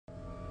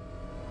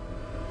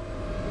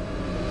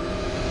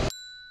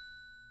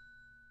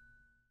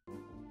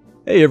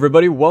Hey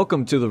everybody,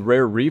 welcome to the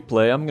rare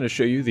replay. I'm going to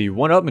show you the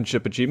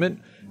upmanship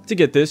achievement. To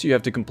get this, you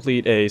have to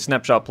complete a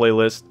Snapshot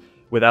playlist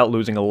without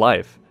losing a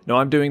life. Now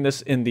I'm doing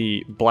this in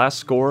the blast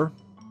score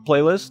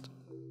playlist.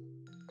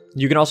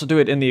 You can also do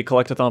it in the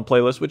collect-a-thon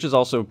playlist, which is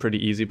also pretty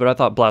easy, but I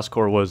thought blast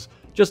score was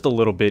just a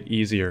little bit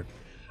easier.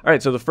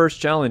 Alright, so the first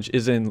challenge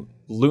is in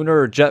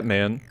Lunar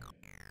Jetman.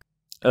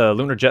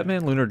 Lunar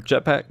Jetman? Lunar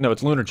Jetpack? No,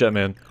 it's Lunar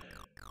Jetman.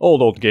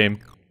 Old game.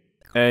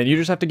 And you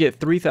just have to get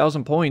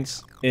 3,000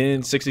 points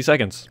in 60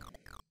 seconds.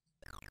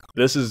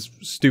 This is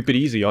stupid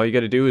easy. All you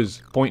gotta do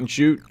is point and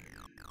shoot.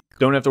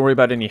 Don't have to worry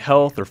about any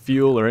health or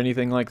fuel or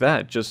anything like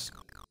that. Just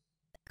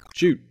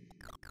shoot.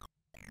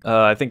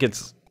 I think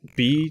it's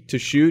B to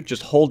shoot.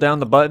 Just hold down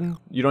the button.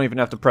 You don't even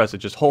have to press it.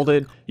 Just hold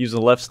it. Use the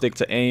left stick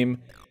to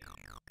aim.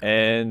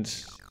 And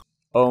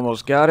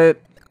almost got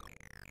it.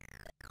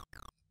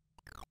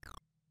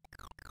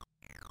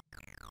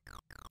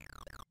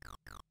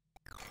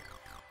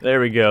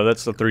 There we go.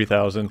 That's the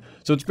 3,000.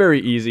 So it's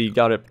very easy.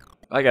 Got it.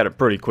 I got it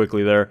pretty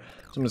quickly there.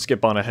 So I'm going to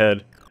skip on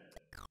ahead.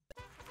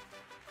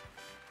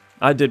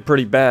 I did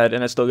pretty bad,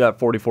 and I still got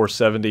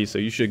 4470, so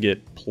you should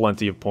get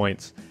plenty of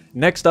points.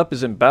 Next up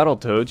is in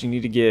Battletoads. You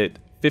need to get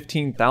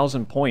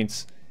 15,000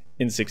 points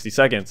in 60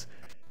 seconds.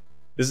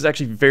 This is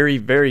actually very,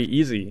 very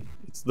easy.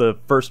 It's the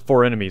first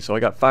 4 enemies, so I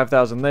got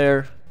 5,000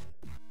 there.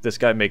 This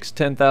guy makes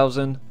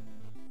 10,000.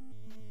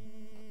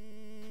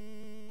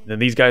 Then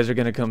these guys are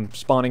going to come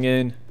spawning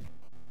in.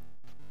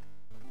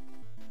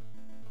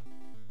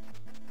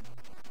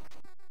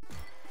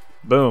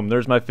 Boom,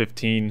 there's my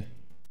 15.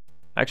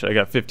 Actually, I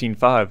got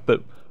 15.5,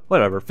 but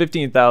whatever.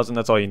 15,000,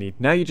 that's all you need.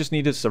 Now you just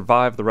need to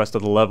survive the rest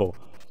of the level.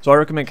 So I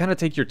recommend kind of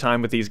take your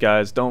time with these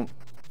guys. Don't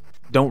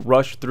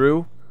rush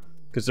through,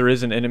 because there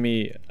is an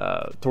enemy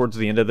towards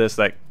the end of this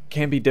that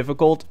can be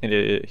difficult,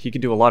 and he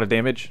can do a lot of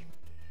damage.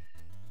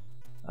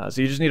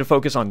 So you just need to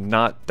focus on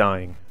not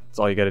dying. That's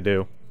all you got to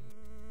do.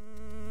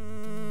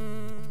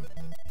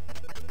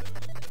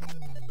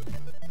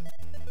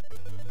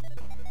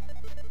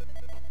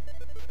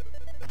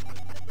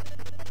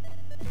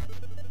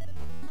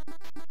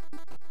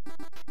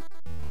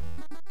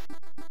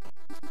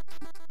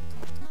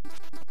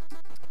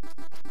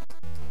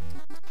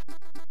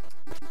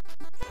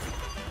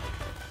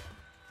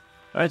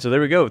 Alright, so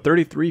there we go,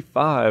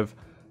 33.5,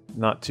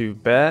 not too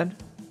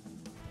bad.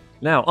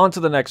 Now, on to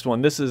the next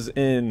one. This is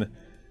in,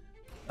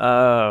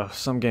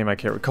 some game I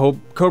can't remember,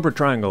 Cobra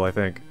Triangle, I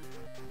think.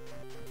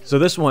 So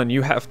this one,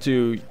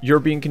 you're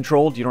being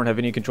controlled, you don't have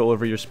any control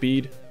over your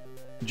speed,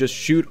 just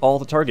shoot all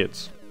the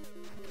targets.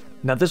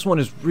 Now this one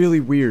is really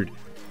weird.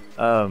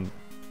 You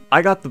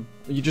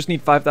just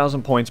need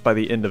 5,000 points by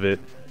the end of it.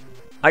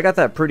 I got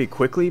that pretty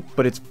quickly,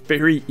 but it's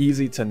very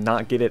easy to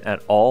not get it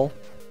at all.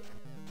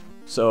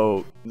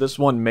 So this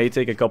one may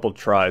take a couple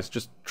tries.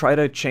 Just try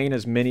to chain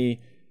as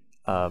many,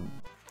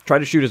 try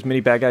to shoot as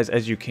many bad guys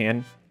as you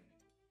can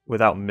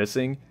without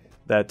missing.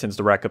 That tends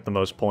to rack up the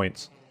most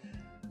points.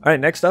 Alright,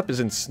 next up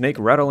is in Snake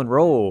Rattle and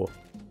Roll.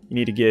 You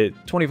need to get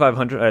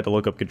 2,500, I had to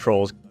look up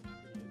controls.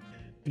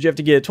 But you have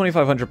to get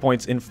 2,500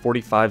 points in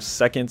 45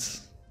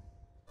 seconds.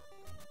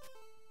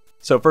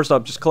 So first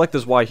up, just collect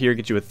this Y here,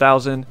 get you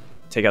 1,000.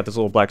 Take out this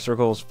little black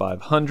circle,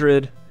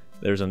 500.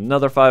 There's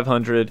another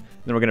 500.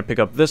 Then we're going to pick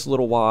up this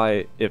little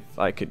Y if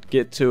I could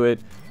get to it.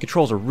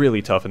 Controls are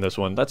really tough in this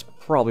one. That's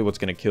probably what's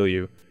going to kill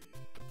you.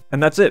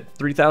 And that's it.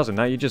 3,000.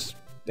 Now you just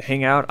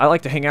hang out. I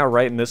like to hang out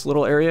right in this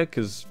little area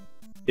because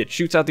it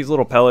shoots out these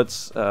little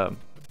pellets,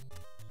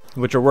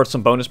 which are worth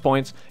some bonus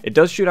points. It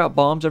does shoot out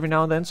bombs every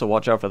now and then, so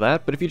watch out for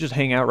that. But if you just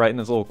hang out right in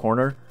this little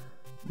corner,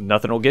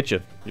 nothing will get you.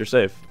 You're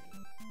safe.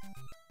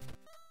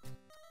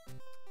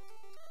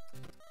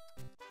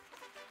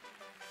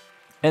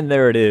 And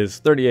there it is,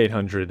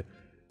 3,800.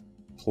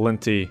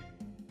 Plenty.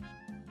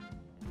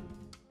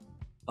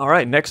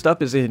 Alright, next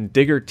up is in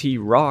Digger T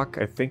Rock,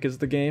 I think is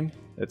the game.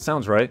 It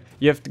sounds right.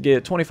 You have to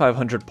get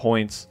 2,500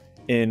 points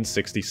in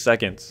 60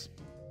 seconds.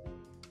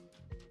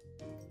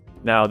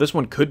 Now, this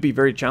one could be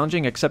very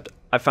challenging, except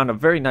I found a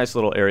very nice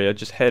little area.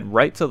 Just head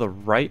right to the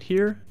right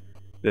here.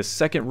 This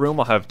second room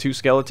will have 2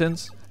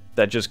 skeletons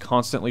that just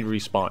constantly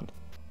respawn.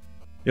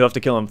 You'll have to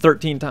kill them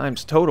 13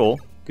 times total,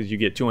 because you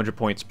get 200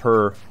 points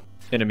per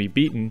enemy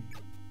beaten.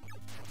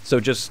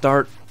 So just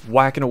start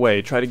whacking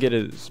away. Try to get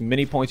as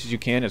many points as you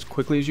can as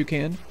quickly as you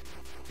can,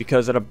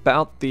 because at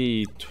about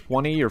the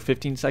 20 or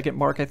 15 second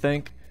mark, I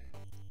think,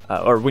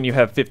 or when you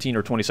have 15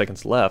 or 20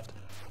 seconds left,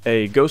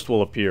 a ghost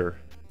will appear,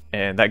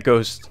 and that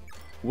ghost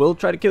will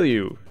try to kill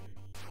you,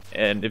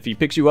 and if he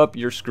picks you up,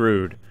 you're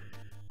screwed,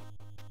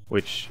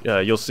 which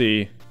you'll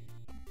see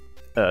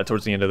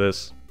towards the end of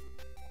this.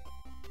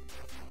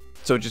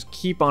 So just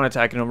keep on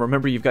attacking him.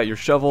 Remember, you've got your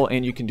shovel,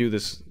 and you can do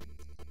this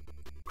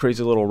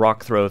crazy little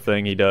rock throw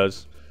thing he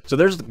does. So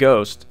there's the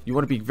ghost. You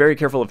want to be very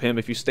careful of him.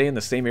 If you stay in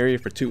the same area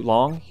for too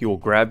long, he will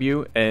grab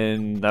you,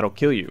 and that'll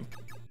kill you.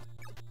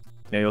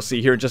 Now you'll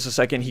see here in just a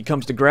second, he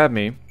comes to grab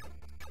me.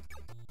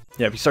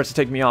 Yeah, he starts to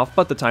take me off,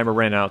 but the timer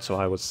ran out, so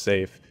I was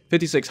safe.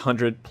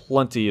 5,600,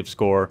 plenty of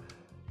score.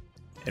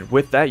 And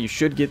with that, you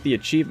should get the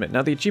achievement.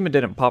 Now, the achievement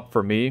didn't pop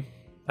for me.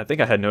 I think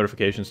I had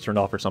notifications turned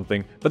off or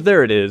something, but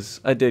there it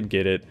is. I did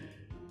get it.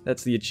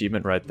 That's the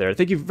achievement right there.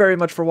 Thank you very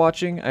much for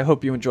watching. I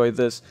hope you enjoyed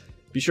this.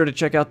 Be sure to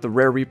check out the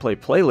Rare Replay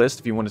playlist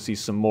if you want to see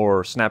some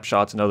more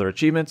snapshots and other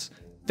achievements.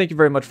 Thank you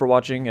very much for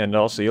watching, and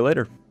I'll see you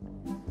later.